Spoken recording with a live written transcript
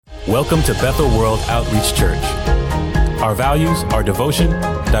Welcome to Bethel World Outreach Church. Our values are devotion,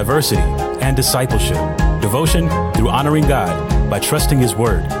 diversity, and discipleship. Devotion through honoring God by trusting His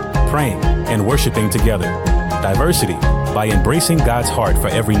Word, praying, and worshiping together. Diversity by embracing God's heart for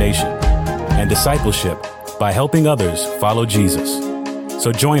every nation. And discipleship by helping others follow Jesus.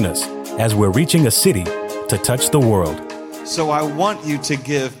 So join us as we're reaching a city to touch the world. So I want you to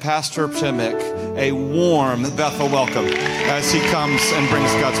give Pastor Przemek a warm Bethel welcome as he comes and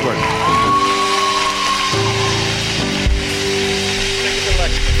brings God's Word.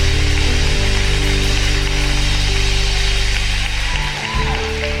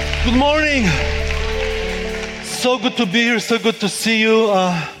 Good morning. So good to be here, so good to see you.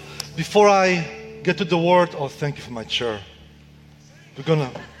 Before I get to the Word, thank you for my chair.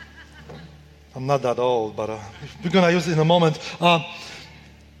 I'm not that old, but we're gonna use it in a moment.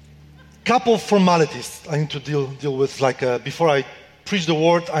 Couple formalities I need to deal with. Before I preach the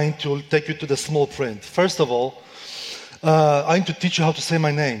word, I need to take you to the small print. First of all, I need to teach you how to say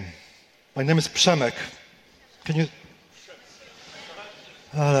my name. My name is Przemek. Can you?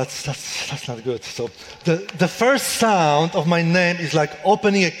 That's not good. So the first sound of my name is like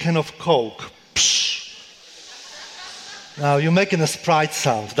opening a can of Coke. Psh. Now you're making a Sprite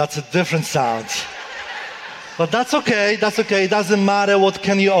sound. That's a different sound. But that's okay. It doesn't matter what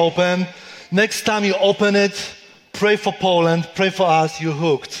can you open. Next time you open it, pray for Poland, pray for us, you're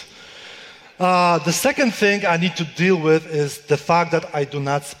hooked. The second thing I need to deal with is the fact that I do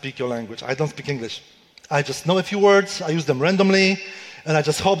not speak your language. I don't speak English. I just know a few words, I use them randomly, and I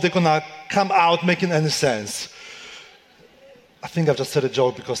just hope they're gonna come out making any sense. I think I've just said a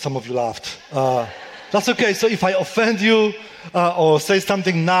joke because some of you laughed. That's okay. So if I offend you or say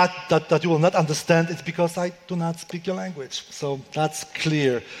something that you will not understand, it's because I do not speak your language. So that's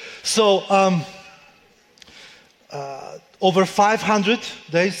clear. So over 500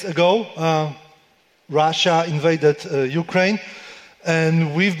 days ago, Russia invaded Ukraine.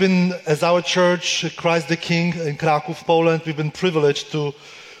 And we've been, as our church, Christ the King in Kraków, Poland, we've been privileged to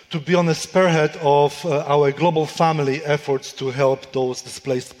be on the spearhead of our global family efforts to help those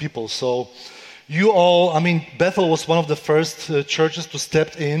displaced people. So you all, Bethel was one of the first churches to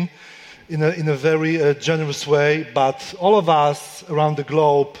step in a very generous way, but all of us around the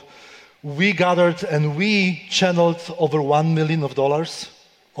globe, we gathered and we channeled over $1 million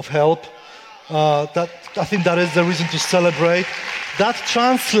of help. I think that is the reason to celebrate. That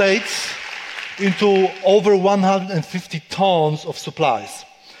translates into over 150 tons of supplies.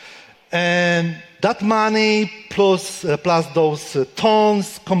 And that money plus those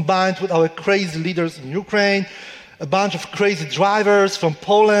tons combined with our crazy leaders in Ukraine, a bunch of crazy drivers from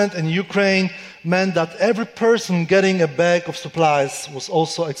Poland and Ukraine meant that every person getting a bag of supplies was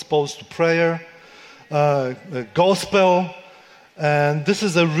also exposed to prayer, gospel, and this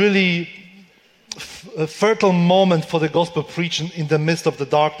is a really fertile moment for the gospel preaching in the midst of the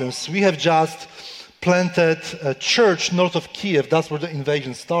darkness. We have just planted a church north of Kiev. That's where the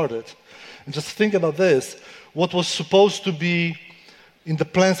invasion started. And just think about this. What was supposed to be in the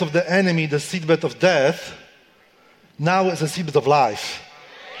plans of the enemy, the seedbed of death, now is a seedbed of life.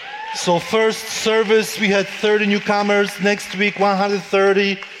 So first service, we had 30 newcomers. Next week,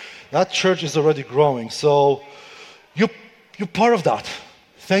 130. That church is already growing. So you're part of that.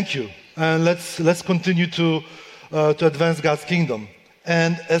 Thank you. And let's continue to advance God's kingdom.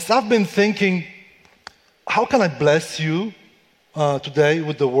 And as I've been thinking, how can I bless you today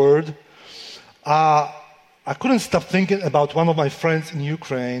with the word? I couldn't stop thinking about one of my friends in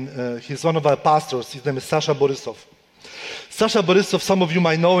Ukraine. He's one of our pastors. His name is Sasha Borisov. Sasha Borisov, some of you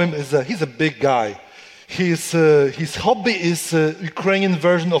might know him, he's a big guy. His hobby is Ukrainian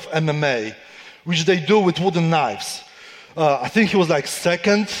version of MMA, which they do with wooden knives. I think he was like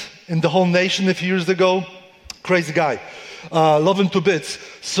second in the whole nation a few years ago. Crazy guy. Love him to bits.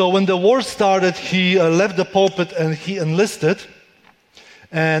 So when the war started, he left the pulpit and he enlisted.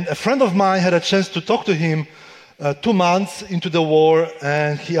 And a friend of mine had a chance to talk to him 2 months into the war,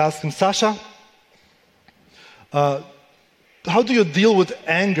 and he asked him, Sasha, how do you deal with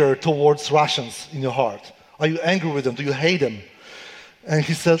anger towards Russians in your heart? Are you angry with them? Do you hate them? And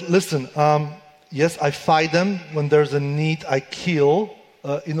he said, listen, yes, I fight them. When there's a need, I kill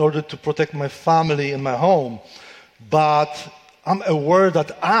in order to protect my family and my home. But I'm aware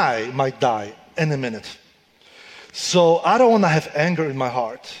that I might die any minute. So I don't want to have anger in my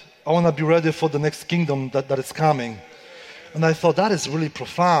heart. I want to be ready for the next kingdom that is coming. And I thought that is really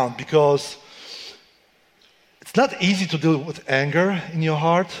profound because it's not easy to deal with anger in your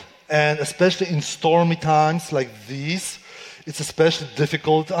heart. And especially in stormy times like these, it's especially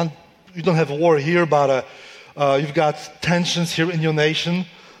difficult. And you don't have war here, but you've got tensions here in your nation.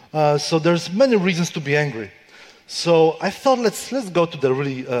 So there's many reasons to be angry. So I thought let's go to the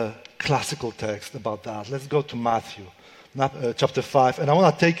really classical text about that. Let's go to Matthew, chapter 5. And I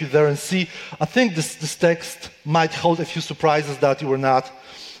want to take you there and see. I think this text might hold a few surprises that you were not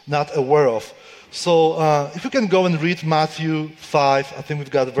aware of. So if you can go and read Matthew 5, I think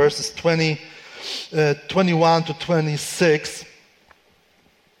we've got verses 21 to 26.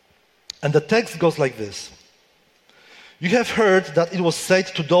 And the text goes like this. You have heard that it was said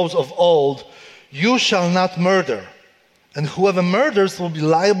to those of old, you shall not murder, and whoever murders will be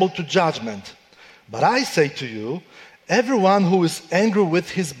liable to judgment. But I say to you, everyone who is angry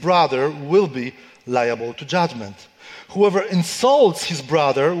with his brother will be liable to judgment. Whoever insults his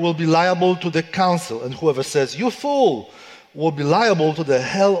brother will be liable to the council, and whoever says, you fool, will be liable to the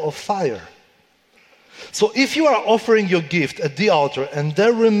hell of fire. So if you are offering your gift at the altar and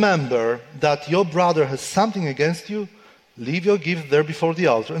there remember that your brother has something against you, leave your gift there before the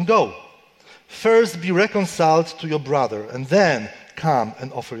altar and go. First be reconciled to your brother and then come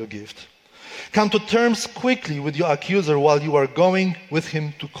and offer your gift. Come to terms quickly with your accuser while you are going with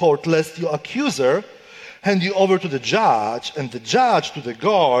him to court, lest your accuser hand you over to the judge and the judge to the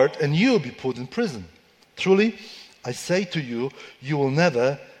guard and you be put in prison. Truly, I say to you, you will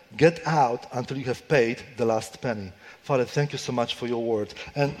never get out until you have paid the last penny. Father, thank you so much for your word.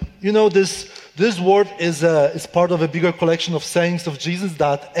 And you know, this word is part of a bigger collection of sayings of Jesus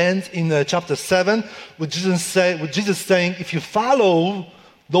that ends in chapter 7 with Jesus saying, if you follow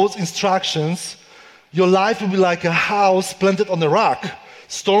those instructions, your life will be like a house planted on a rock.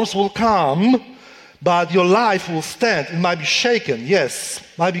 Storms will come, but your life will stand. It might be shaken, yes.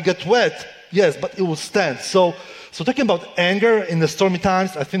 Might be get wet, yes, but it will stand. So talking about anger in the stormy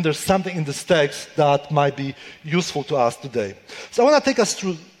times, I think there's something in this text that might be useful to us today. So I want to take us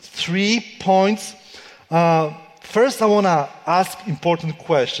through 3 points. First, I want to ask important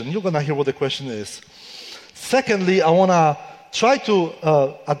question. You're going to hear what the question is. Secondly, I want to try to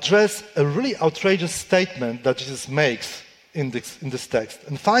address a really outrageous statement that Jesus makes in this text.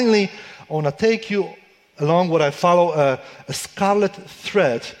 And finally, I want to take you along what I follow a scarlet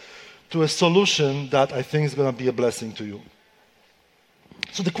thread to a solution that I think is going to be a blessing to you.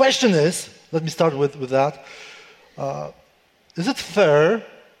 So the question is, let me start with that. Is it fair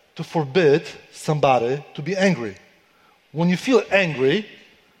to forbid somebody to be angry? When you feel angry,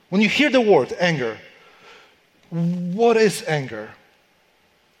 when you hear the word anger, what is anger?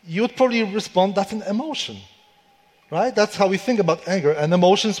 You would probably respond, that's an emotion. Right? That's how we think about anger. And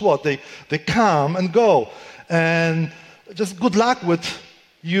emotions, what? They come and go. And just good luck with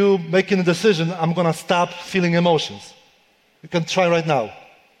you making a decision, I'm going to stop feeling emotions. You can try right now.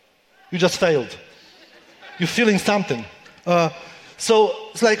 You just failed. You're feeling something. So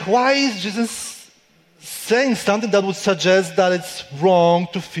it's like, why is Jesus saying something that would suggest that it's wrong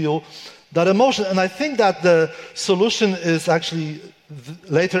to feel that emotion? And I think that the solution is actually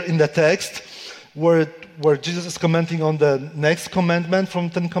later in the text where Jesus is commenting on the next commandment from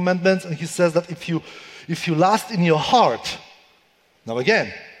 10 Commandments, and he says that if you lust in your heart. Now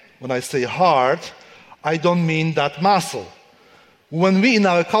again, when I say heart, I don't mean that muscle. When we in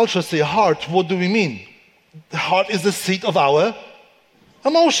our culture say heart, what do we mean? The heart is the seat of our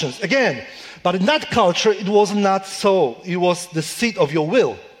emotions, again. But in that culture, it was not so. It was the seat of your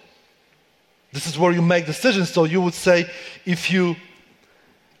will. This is where you make decisions. So you would say, if you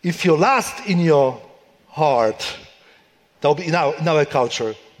lust in your heart, that will be in our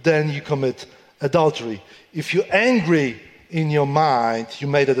culture, then you commit adultery. If you're angry in your mind, you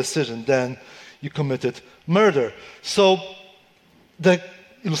made a decision, then you committed murder. So the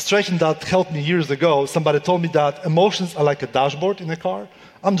illustration that helped me years ago, somebody told me that emotions are like a dashboard in a car.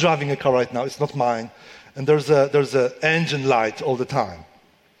 I'm driving a car right now, it's not mine, and there's a engine light all the time.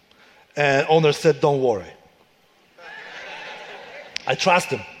 And owner said, don't worry. I trust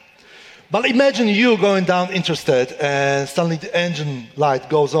him. But imagine you going down Interstate and suddenly the engine light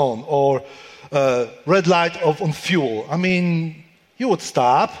goes on, or red light on fuel. I mean, you would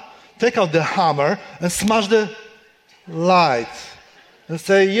stop, take out the hammer, and smash the light. And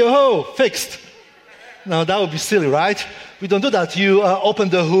say, yo-ho, fixed. Now, that would be silly, right? We don't do that. You open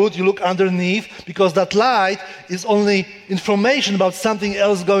the hood, you look underneath, because that light is only information about something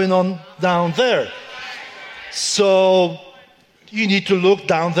else going on down there. So, you need to look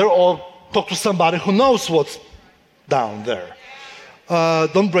down there or talk to somebody who knows what's down there.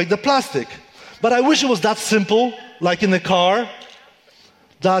 Don't break the plastic. But I wish it was that simple, like in a car,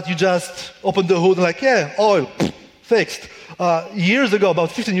 that you just open the hood and like, yeah, oil, fixed. Years ago,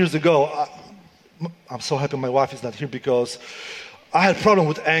 about 15 years ago, I'm so happy my wife is not here because I had a problem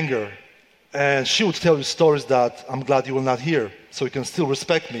with anger. And she would tell you stories that I'm glad you will not hear. so you can still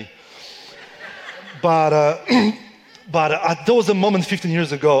respect me. But there was a moment 15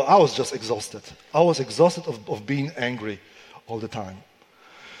 years ago, I was just exhausted. I was exhausted of being angry all the time.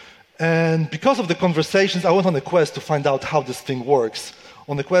 And because of the conversations, I went on a quest to find out how this thing works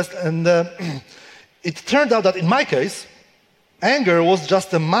on the quest. And it turned out that in my case, anger was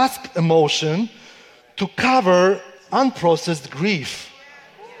just a masked emotion to cover unprocessed grief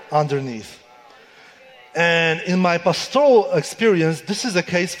underneath. And in my pastoral experience, this is a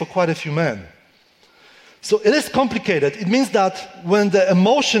case for quite a few men. So it is complicated. It means that when the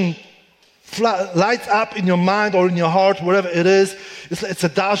emotion lights up in your mind or in your heart, wherever it is, it's a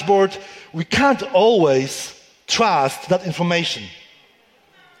dashboard. We can't always trust that information.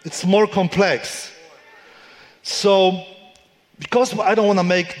 It's more complex. So, because I don't want to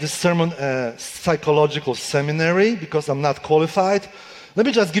make this sermon a psychological seminary, because I'm not qualified, let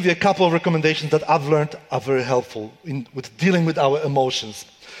me just give you a couple of recommendations that I've learned are very helpful with dealing with our emotions.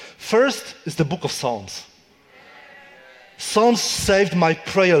 First is the book of Psalms. Psalms saved my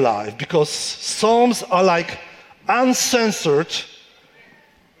prayer life because Psalms are like uncensored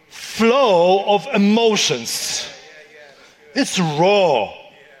flow of emotions. It's raw.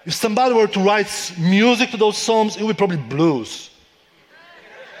 If somebody were to write music to those Psalms, it would be probably blues.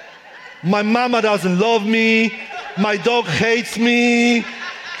 My mama doesn't love me. My dog hates me.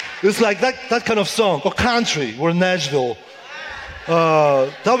 It's like that kind of song. Or country, or Nashville.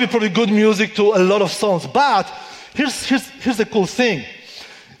 That would be probably good music to a lot of songs. But here's the cool thing.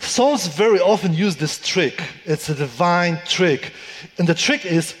 Songs very often use this trick. It's a divine trick. And the trick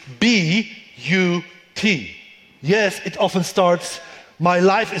is B-U-T. Yes, it often starts, my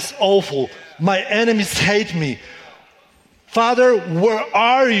life is awful. My enemies hate me. Father, where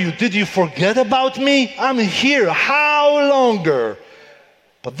are you? Did you forget about me? I'm here. How longer?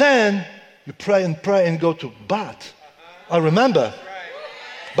 But then you pray and go to, but I remember.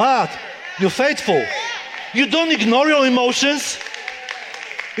 But you're faithful. You don't ignore your emotions.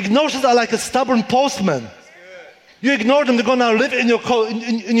 Emotions are like a stubborn postman. You ignore them, they're gonna live in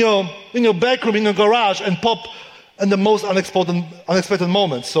your back room, in your garage, and pop in the most unexpected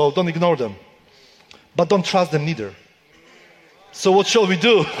moments. So don't ignore them. But don't trust them neither. So what shall we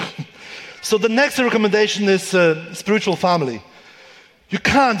do? So the next recommendation is spiritual family. You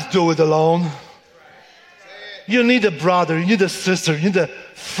can't do it alone. You need a brother, you need a sister, you need a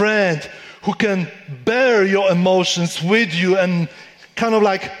friend who can bear your emotions with you and kind of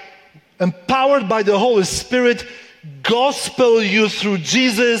like empowered by the Holy Spirit, gospel you through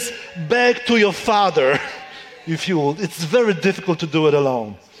Jesus back to your Father, if you will. It's very difficult to do it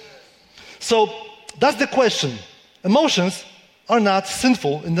alone. So that's the question. Emotions are not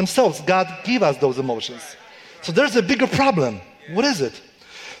sinful in themselves. God gave us those emotions. So there's a bigger problem. What is it?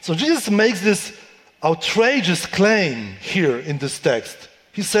 So Jesus makes this outrageous claim here in this text.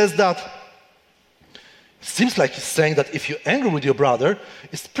 He says that, it seems like he's saying that if you're angry with your brother,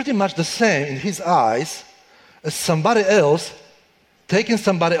 it's pretty much the same in his eyes as somebody else taking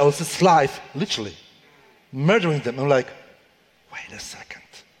somebody else's life, literally, murdering them. I'm like, wait a second.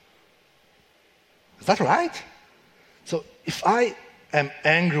 Is that right? So if I am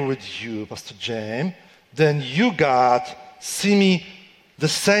angry with you, Pastor James, then you, God, see me the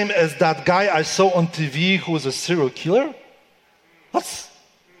same as that guy I saw on TV who was a serial killer?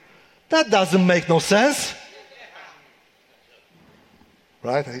 That doesn't make no sense.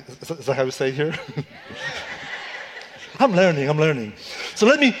 Right? Is that how you say it here? I'm learning. So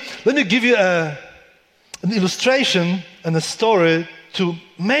let me give you an illustration and a story to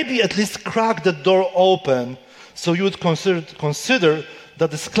maybe at least crack the door open so you would consider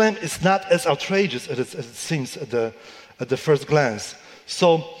that this claim is not as outrageous as it seems at the first glance.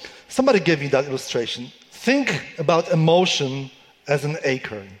 So somebody gave me that illustration. Think about emotion as an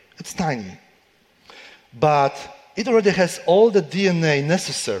acorn. It's tiny, but it already has all the DNA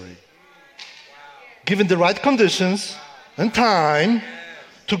necessary, given the right conditions and time,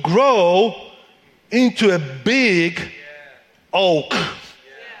 to grow into a big oak.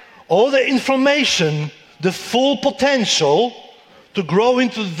 All the information, the full potential to grow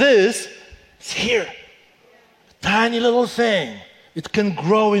into this is here. A tiny little thing. It can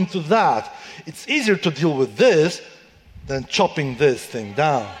grow into that. It's easier to deal with this than chopping this thing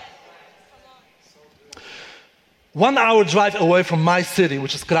down. 1 hour drive away from my city,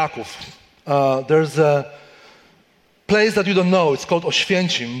 which is Kraków, there's a place that you don't know. It's called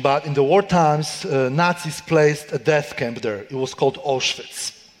Oświęcim, but in the war times, Nazis placed a death camp there. It was called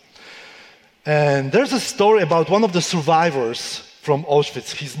Auschwitz. And there's a story about one of the survivors from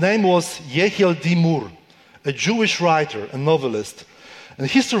Auschwitz. His name was Yehiel Dimur, a Jewish writer, a novelist. And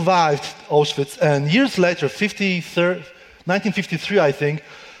he survived Auschwitz, and years later, 1953, I think,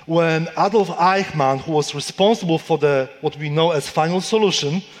 when Adolf Eichmann, who was responsible for what we know as final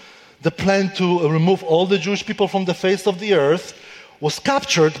solution, the plan to remove all the Jewish people from the face of the earth, was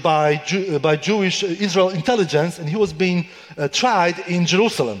captured by Jewish Israel intelligence, and he was being tried in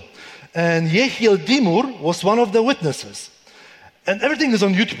Jerusalem. And Yehiel Dimur was one of the witnesses. And everything is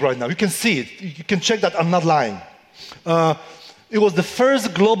on YouTube right now. You can see it. You can check that I'm not lying. It was the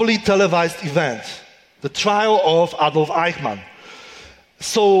first globally televised event, the trial of Adolf Eichmann.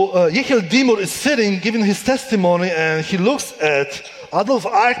 So Yehiel Dimur is sitting, giving his testimony, and he looks at Adolf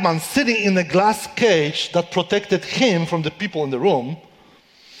Eichmann sitting in a glass cage that protected him from the people in the room.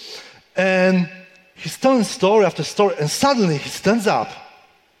 And he's telling story after story, and suddenly he stands up.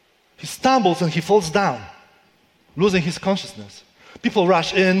 He stumbles and he falls down, losing his consciousness. People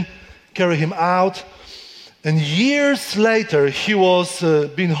rush in, carry him out. And years later, he was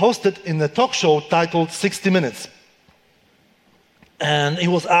being hosted in a talk show titled 60 Minutes. And he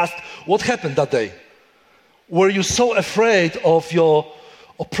was asked, what happened that day? Were you so afraid of your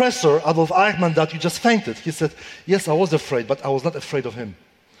oppressor, Adolf Eichmann, that you just fainted? He said, yes, I was afraid, but I was not afraid of him.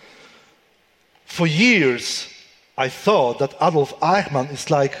 For years, I thought that Adolf Eichmann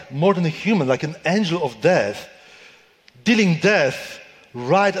is like more than a human, like an angel of death, dealing death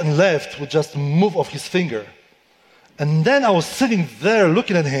right and left with just a move of his finger. And then I was sitting there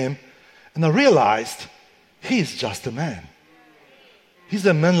looking at him, and I realized he is just a man. He's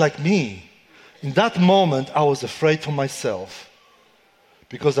a man like me. In that moment, I was afraid for myself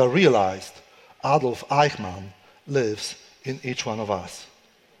because I realized Adolf Eichmann lives in each one of us.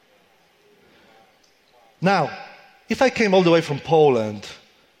 Now, if I came all the way from Poland,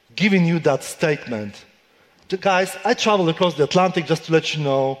 giving you that statement, guys, I traveled across the Atlantic just to let you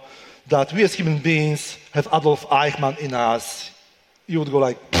know that we as human beings have Adolf Eichmann in us. You would go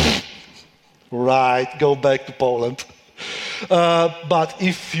like, right, go back to Poland. But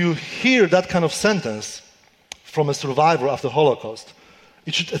if you hear that kind of sentence from a survivor of the Holocaust,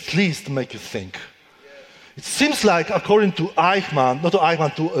 it should at least make you think. It seems like, according to Eichmann, not to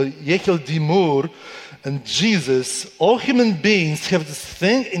Eichmann, to Yehiel Dimur and Jesus, all human beings have this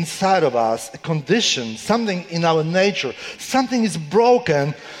thing inside of us, a condition, something in our nature, something is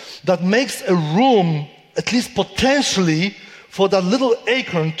broken that makes a room, at least potentially, for that little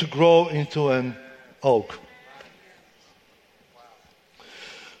acorn to grow into an oak.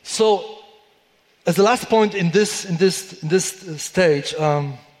 So, as the last point in this stage,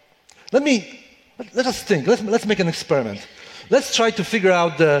 let us think. Let's make an experiment. Let's try to figure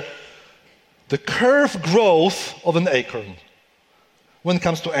out the curved growth of an acorn when it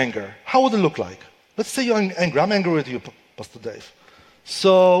comes to anger. How would it look like? Let's say you're angry. I'm angry with you, Pastor Dave.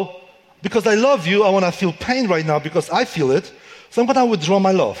 So, because I love you, I want to feel pain right now because I feel it. So I'm going to withdraw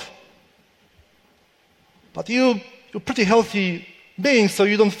my love. But you're pretty healthy being, so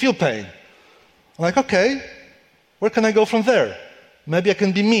you don't feel pain. I'm like, okay, where can I go from there? Maybe I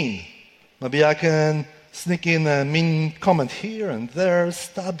can be mean. Maybe I can sneak in a mean comment here and there,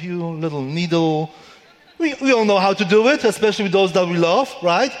 stab you, little needle. We all know how to do it, especially with those that we love,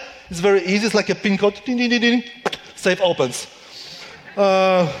 right? It's very easy. It's like a pin code. Ding, ding, ding, ding. Safe opens.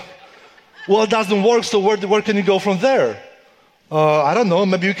 Well, it doesn't work, so where can you go from there? I don't know.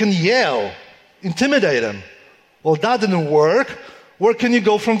 Maybe you can yell, intimidate them. Well, that didn't work. Where can you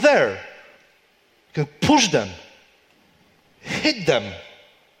go from there? You can push them, hit them.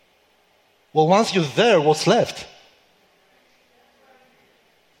 Well, once you're there, what's left?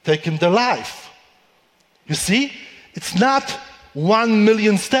 Taking their life. You see, it's not 1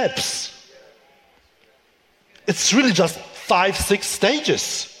 million steps. It's really just 5-6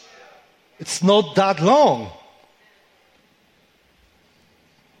 stages. It's not that long.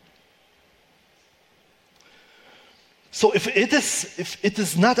 So if it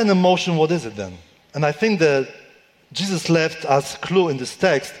is not an emotion, what is it then? And I think that Jesus left us a clue in this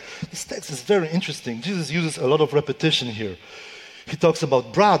text. This text is very interesting. Jesus uses a lot of repetition here. He talks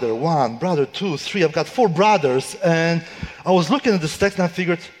about brother 1, brother 2, 3. I've got 4 brothers, and I was looking at this text and I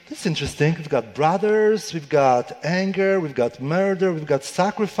figured, this is interesting. We've got brothers, we've got anger, we've got murder, we've got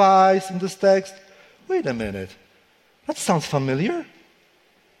sacrifice in this text. Wait a minute. That sounds familiar.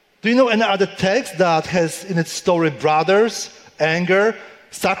 Do you know any other text that has in its story brothers, anger,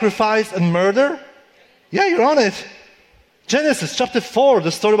 sacrifice, and murder? Yeah, you're on it. Genesis chapter 4,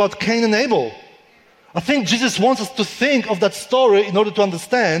 the story about Cain and Abel. I think Jesus wants us to think of that story in order to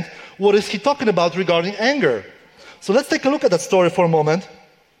understand what is he talking about regarding anger. So let's take a look at that story for a moment.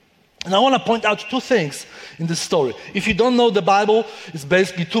 And I want to point out 2 things in this story. If you don't know the Bible, it's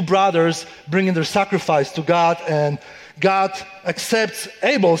basically 2 brothers bringing their sacrifice to God, and God accepts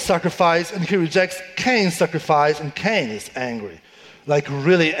Abel's sacrifice and he rejects Cain's sacrifice, and Cain is angry, like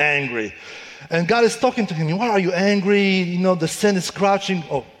really angry. And God is talking to him. Why are you angry? You know, the sin is crouching.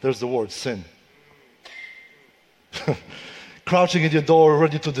 Oh, there's the word, sin. Crouching at your door,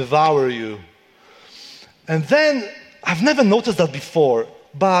 ready to devour you. And then, I've never noticed that before,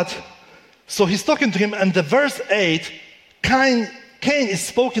 but, so he's talking to him, and the verse 8, Cain is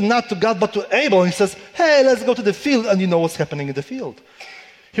spoken not to God, but to Abel. He says, hey, let's go to the field, and you know what's happening in the field.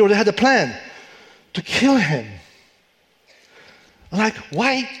 He already had a plan to kill him. Like,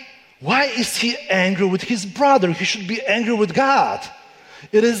 why is he angry with his brother? He should be angry with God.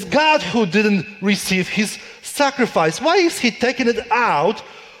 It is God who didn't receive his sacrifice. Why is he taking it out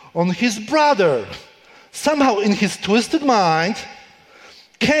on his brother? Somehow in his twisted mind,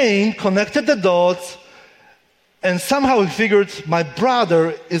 Cain connected the dots, and somehow he figured my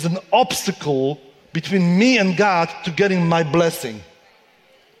brother is an obstacle between me and God to getting my blessing.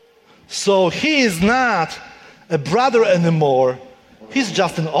 So he is not a brother anymore. He's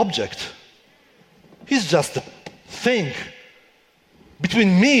just an object. He's just a thing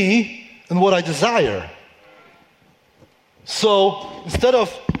between me and what I desire. So instead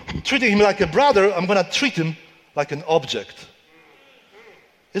of treating him like a brother, I'm going to treat him like an object.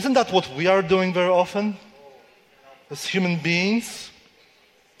 Isn't that what we are doing very often as human beings?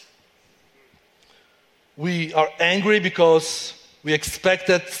 We are angry because we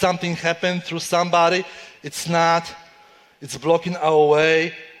expected something happened through somebody. It's not. It's blocking our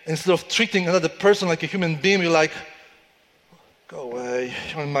way. Instead of treating another person like a human being, you're like, go away,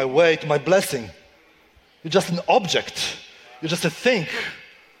 you're on my way to my blessing. You're just an object. You're just a thing.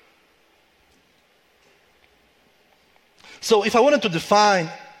 So if I wanted to define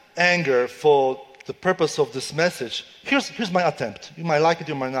anger for the purpose of this message, here's my attempt. You might like it,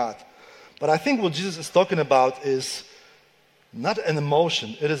 you might not. But I think what Jesus is talking about is not an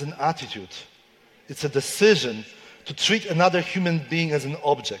emotion, it is an attitude. It's a decision to treat another human being as an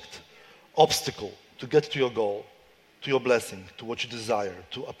object, obstacle to get to your goal, to your blessing, to what you desire,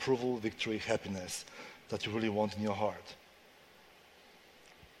 to approval, victory, happiness that you really want in your heart.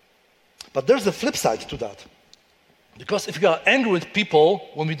 But there's a flip side to that. Because if we are angry with people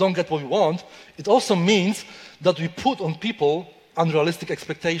when we don't get what we want, it also means that we put on people unrealistic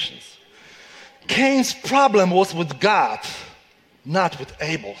expectations. Cain's problem was with God, not with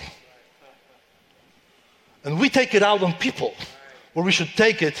Abel. And we take it out on people, where we should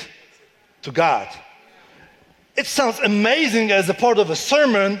take it to God. It sounds amazing as a part of a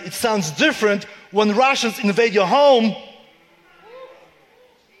sermon. It sounds different when Russians invade your home.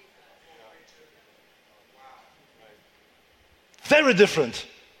 Very different.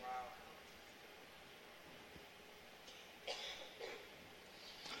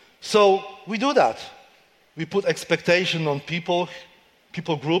 So we do that. We put expectation on people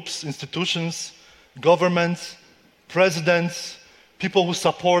groups, institutions, governments, presidents, people who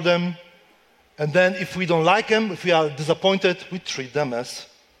support them. And then if we don't like them, if we are disappointed, we treat them as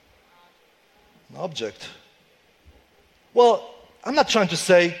an object. Well, I'm not trying to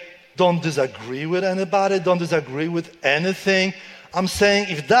say don't disagree with anybody, don't disagree with anything. I'm saying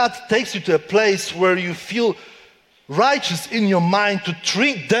if that takes you to a place where you feel righteous in your mind to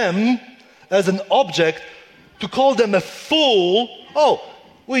treat them as an object, to call them a fool,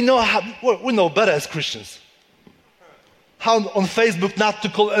 we know better as Christians. How on Facebook not to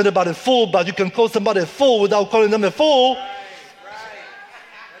call anybody a fool, but you can call somebody a fool without calling them a fool. Right.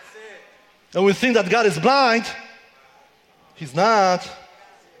 That's it. And we think that God is blind. He's not.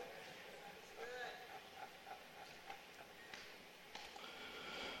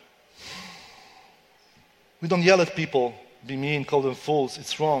 We don't yell at people, be mean, call them fools.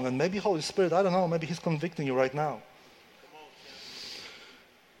 It's wrong. And maybe Holy Spirit, I don't know, maybe He's convicting you right now.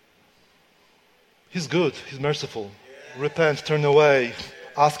 He's good. He's merciful. Repent, turn away,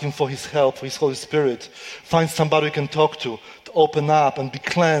 ask Him for His help, for His Holy Spirit. Find somebody you can talk to open up and be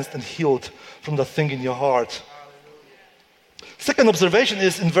cleansed and healed from that thing in your heart. Second observation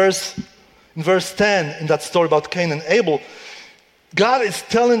is in verse 10, in that story about Cain and Abel. God is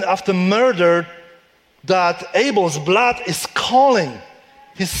telling after murder that Abel's blood is calling.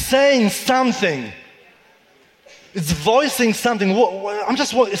 He's saying something. It's voicing something.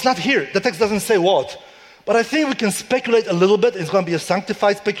 It's not here. The text doesn't say what. But I think we can speculate a little bit. It's going to be a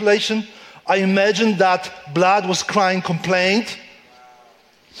sanctified speculation. I imagine that blood was crying complaint.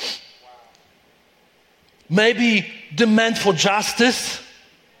 Maybe demand for justice.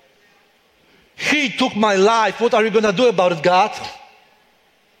 He took my life. What are you going to do about it, God?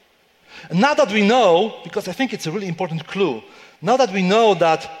 And now that we know, because I think it's a really important clue, now that we know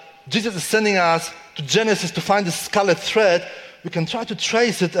that Jesus is sending us to Genesis to find the scarlet thread, we can try to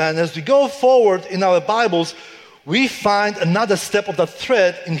trace it. And as we go forward in our Bibles, we find another step of that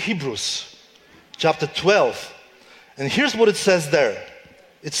thread in Hebrews chapter 12. And here's what it says there.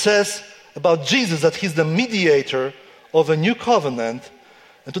 It says about Jesus that he's the mediator of a new covenant,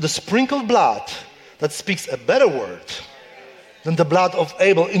 and to the sprinkled blood that speaks a better word than the blood of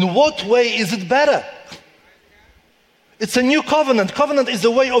Abel. In what way is it better? It's a new covenant. Covenant is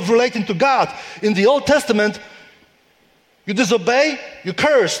a way of relating to God. In the Old Testament, you disobey, you're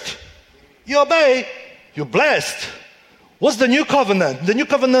cursed. You obey, you're blessed. What's the new covenant? The new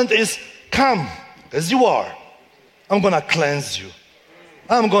covenant is, come as you are. I'm going to cleanse you.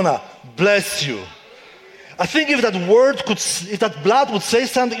 I'm going to bless you. I think if that blood would say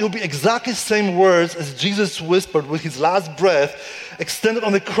something, it would be exactly the same words as Jesus whispered with his last breath, extended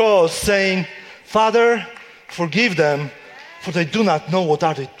on the cross, saying, Father, forgive them, for they do not know what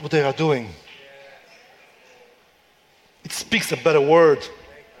they are doing. It speaks a better word.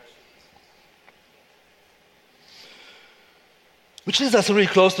 Which leads us really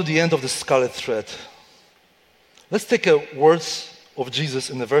close to the end of the scarlet thread. Let's take words of Jesus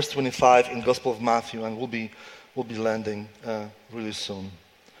in the verse 25 in Gospel of Matthew, and we'll be landing really soon.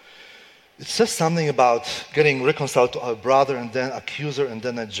 It says something about getting reconciled to our brother, and then accuser, and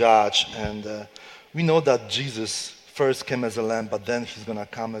then a judge. And we know that Jesus first came as a lamb, but then he's going to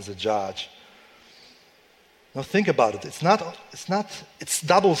come as a judge. Now think about it. It's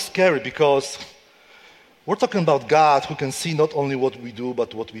double scary, because we're talking about God who can see not only what we do,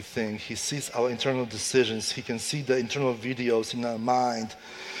 but what we think. He sees our internal decisions. He can see the internal videos in our mind.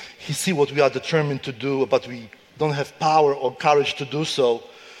 He sees what we are determined to do, but we don't have power or courage to do so.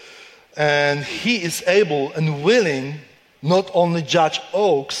 And he is able and willing not only judge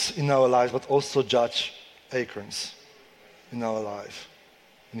oaks in our lives, but also judge acorns in our life.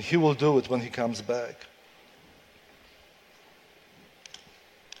 And he will do it when he comes back.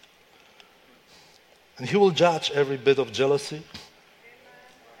 And he will judge every bit of jealousy,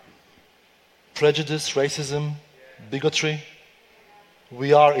 prejudice, racism, bigotry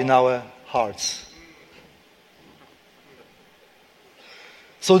we are in our hearts.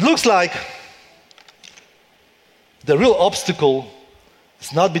 So it looks like the real obstacle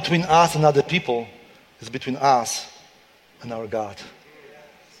is not between us and other people, it's between us and our God.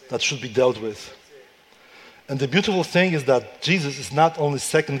 That should be dealt with. And the beautiful thing is that Jesus is not only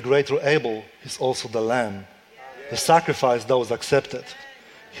second grade to Abel, he's also the lamb, the sacrifice that was accepted.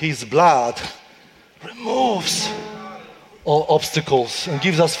 His blood removes all obstacles and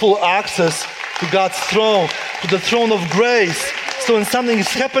gives us full access to God's throne, to the throne of grace. So when something is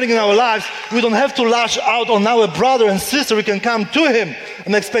happening in our lives, we don't have to lash out on our brother and sister. We can come to him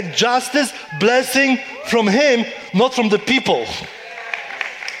and expect justice, blessing from him, not from the people.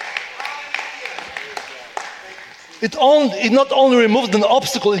 It not only removes an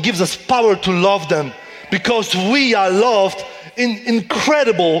obstacle, it gives us power to love them, because we are loved in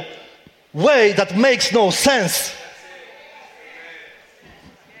incredible way that makes no sense.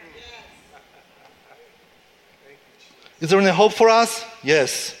 Is there any hope for us?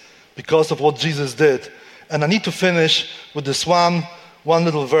 Yes, because of what Jesus did. And I need to finish with this one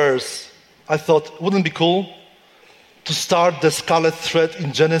little verse. I thought, wouldn't it be cool to start the scarlet thread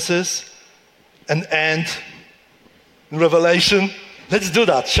in Genesis and end in Revelation? Let's do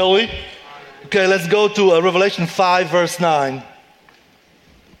that, shall we? Okay, let's go to Revelation 5, verse 9.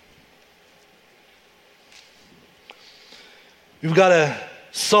 We've got a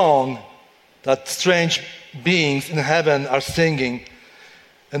song that strange beings in heaven are singing,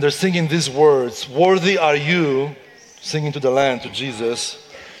 and they're singing these words: worthy are you, singing to the Lamb, to Jesus,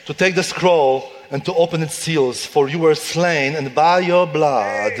 to take the scroll and to open its seals, for you were slain, and by your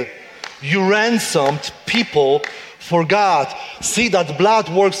blood you ransomed people for God. See, that blood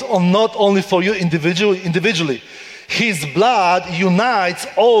works on not only for you individually. His blood unites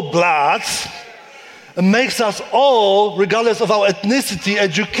all bloods and makes us all, regardless of our ethnicity,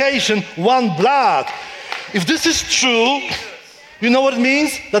 education, one blood. If this is true, you know what it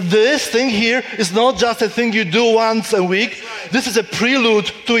means? That this thing here is not just a thing you do once a week. This is a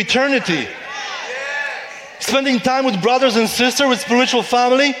prelude to eternity. Spending time with brothers and sisters, with spiritual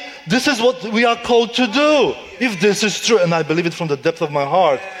family, this is what we are called to do. If this is true, and I believe it from the depth of my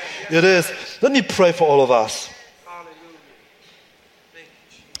heart, it is. Let me pray for all of us.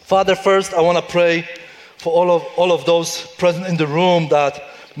 Father, first I want to pray for all of those present in the room that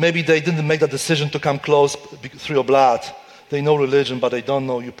maybe they didn't make that decision to come close through your blood. They know religion, but they don't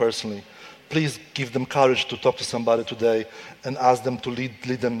know you personally. Please give them courage to talk to somebody today and ask them to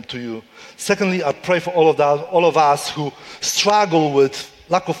lead them to you. Secondly, I pray for all of us who struggle with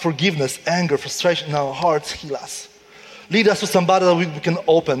lack of forgiveness, anger, frustration in our hearts, heal us. Lead us to somebody that we can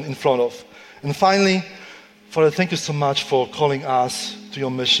open in front of. And finally, Father, thank you so much for calling us to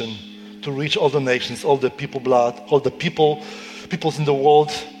your mission, to reach all the nations, all the all the peoples in the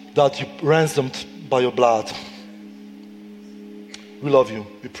world that you ransomed by your blood. We love you.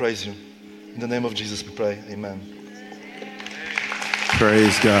 We praise you. In the name of Jesus we pray. Amen.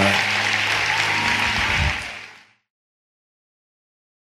 Praise God.